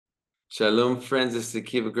Shalom, friends. This is the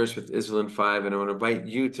Kiva Gersh with Israel in 5, and I want to invite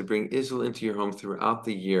you to bring Israel into your home throughout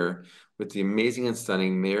the year with the amazing and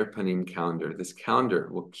stunning Meir Panim calendar. This calendar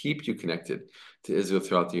will keep you connected to Israel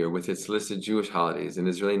throughout the year with its listed Jewish holidays and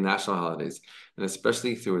Israeli national holidays, and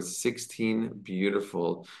especially through its 16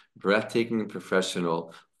 beautiful, breathtaking, and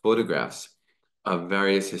professional photographs of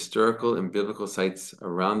various historical and biblical sites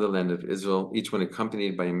around the land of Israel, each one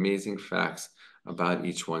accompanied by amazing facts about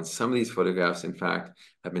each one. Some of these photographs, in fact,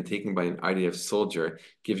 have been taken by an IDF soldier,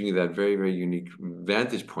 giving you that very, very unique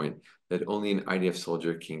vantage point that only an IDF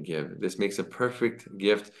soldier can give. This makes a perfect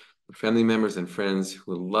gift for family members and friends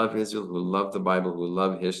who love Israel, who love the Bible, who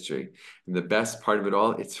love history. And the best part of it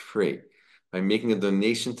all, it's free. By making a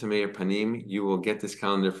donation to Meir Panim, you will get this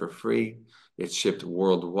calendar for free. It's shipped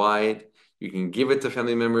worldwide. You can give it to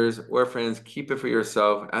family members or friends, keep it for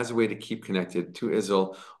yourself as a way to keep connected to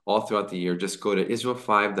Israel all throughout the year. Just go to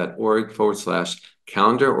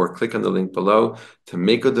israel5.org/calendar or click on the link below to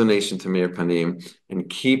make a donation to Meir Panim and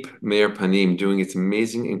keep Meir Panim doing its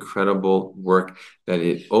amazing, incredible work that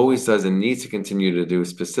it always does and needs to continue to do,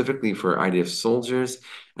 specifically for IDF soldiers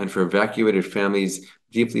and for evacuated families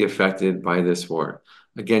deeply affected by this war.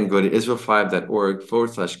 Again, go to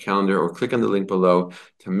israel5.org/calendar or click on the link below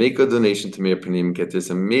to make a donation to Meir Panim, get this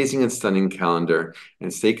amazing and stunning calendar,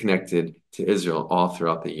 and stay connected to Israel all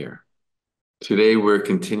throughout the year. Today, we're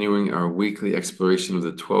continuing our weekly exploration of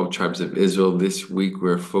the 12 tribes of Israel. This week,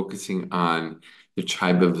 we're focusing on the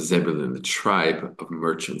tribe of Zebulun, the tribe of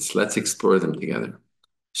merchants. Let's explore them together.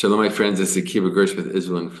 Shalom, my friends. This is Akiva Gersh with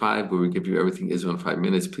Israel in 5, where we give you everything Israel in 5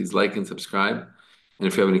 minutes. Please like and subscribe. And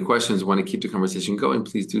if you have any questions, want to keep the conversation going,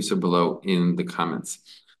 please do so below in the comments.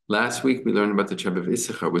 Last week, we learned about the tribe of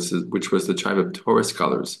Issachar, which was the tribe of Torah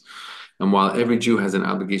scholars. And while every Jew has an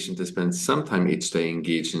obligation to spend some time each day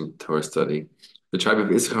engaged in Torah study, the tribe of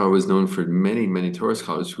Issachar was known for many, many Torah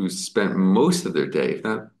scholars who spent most of their day, if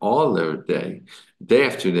not all their day, day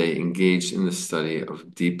after day, engaged in the study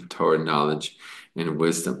of deep Torah knowledge and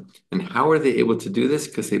wisdom. And how were they able to do this?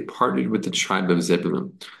 Because they partnered with the tribe of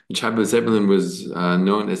Zebulun. The tribe of Zebulun was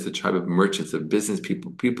known as the tribe of merchants, of business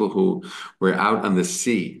people, people who were out on the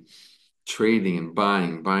sea, trading and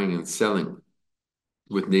buying and selling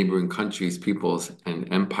with neighboring countries, peoples,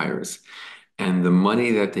 and empires. And the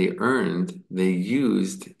money that they earned, they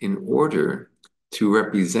used in order to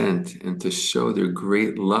represent and to show their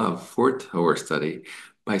great love for Torah study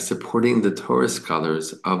by supporting the Torah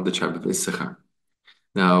scholars of the tribe of Issachar.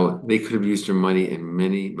 Now, they could have used their money in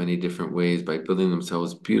many, many different ways by building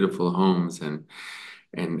themselves beautiful homes and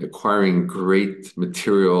acquiring great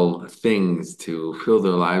material things to fill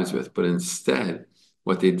their lives with. But instead,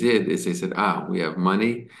 what they did is they said, we have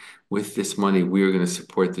money. With this money, we are going to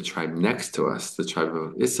support the tribe next to us, the tribe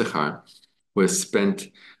of Issachar, who has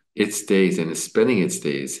spent its days and is spending its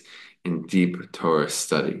days in deep Torah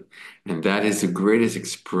study. And that is the greatest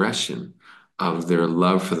expression of their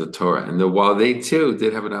love for the Torah. And while they too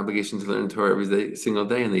did have an obligation to learn Torah single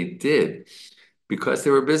day, and they did, because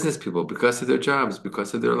they were business people, because of their jobs,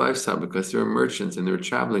 because of their lifestyle, because they were merchants and they were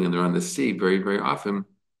traveling and they're on the sea very, very often,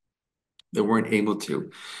 they weren't able to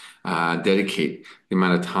dedicate the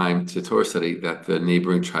amount of time to Torah study that the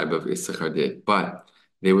neighboring tribe of Issachar did. But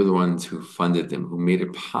they were the ones who funded them, who made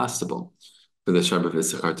it possible for the tribe of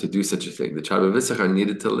Issachar to do such a thing. The tribe of Issachar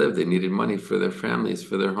needed to live. They needed money for their families,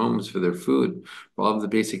 for their homes, for their food, for all of the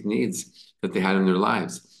basic needs that they had in their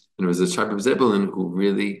lives. And it was the tribe of Zebulun who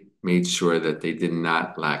really made sure that they did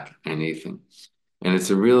not lack anything. And it's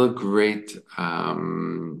a real great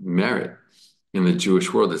merit in the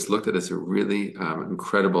Jewish world. It's looked at as a really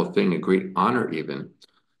incredible thing, a great honor even,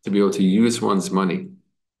 to be able to use one's money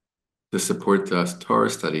to support the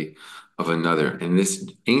Torah study of another. And this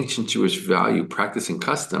ancient Jewish value, practice, and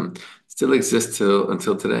custom still exists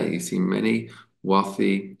until today. You see many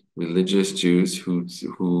wealthy religious Jews who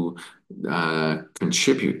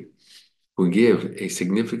contribute, who give a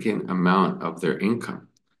significant amount of their income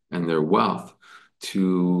and their wealth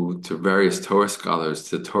to various Torah scholars,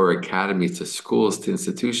 to Torah academies, to schools, to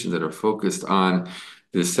institutions that are focused on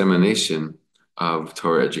the dissemination of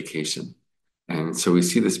Torah education. And so we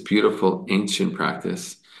see this beautiful ancient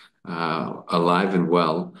practice alive and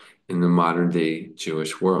well in the modern day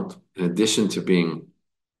Jewish world. In addition to being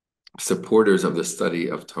supporters of the study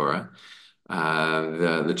of Torah,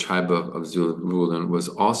 the tribe of Zebulun was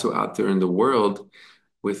also out there in the world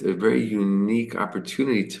with a very unique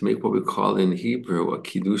opportunity to make what we call in Hebrew a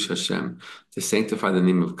Kiddush Hashem, to sanctify the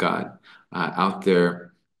name of God out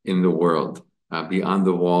there in the world, beyond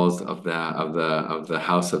the walls of the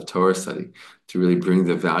house of Torah study, to really bring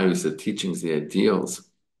the values, the teachings, the ideals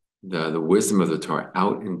the wisdom of the Torah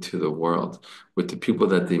out into the world with the people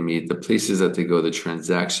that they meet, the places that they go, the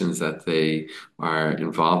transactions that they are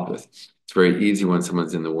involved with. It's very easy when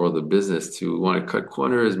someone's in the world of business to want to cut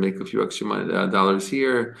corners, make a few extra money, dollars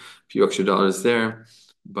here, a few extra dollars there.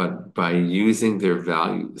 But by using their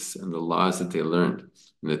values and the laws that they learned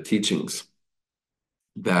and the teachings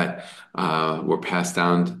that were passed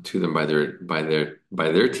down to them by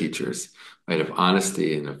their teachers, right, of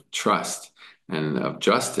honesty and of trust and of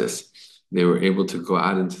justice, they were able to go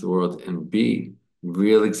out into the world and be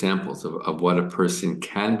real examples of what a person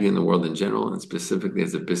can be in the world in general, and specifically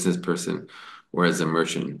as a business person or as a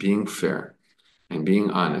merchant, being fair and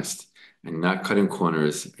being honest and not cutting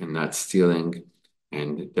corners and not stealing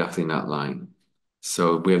and definitely not lying.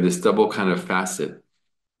 So we have this double kind of facet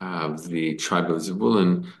of the tribe of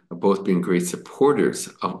Zebulun of both being great supporters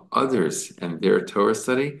of others and their Torah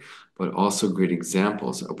study, but also great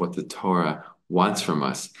examples of what the Torah wants from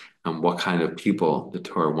us and what kind of people the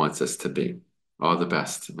Torah wants us to be. All the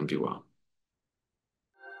best and be well.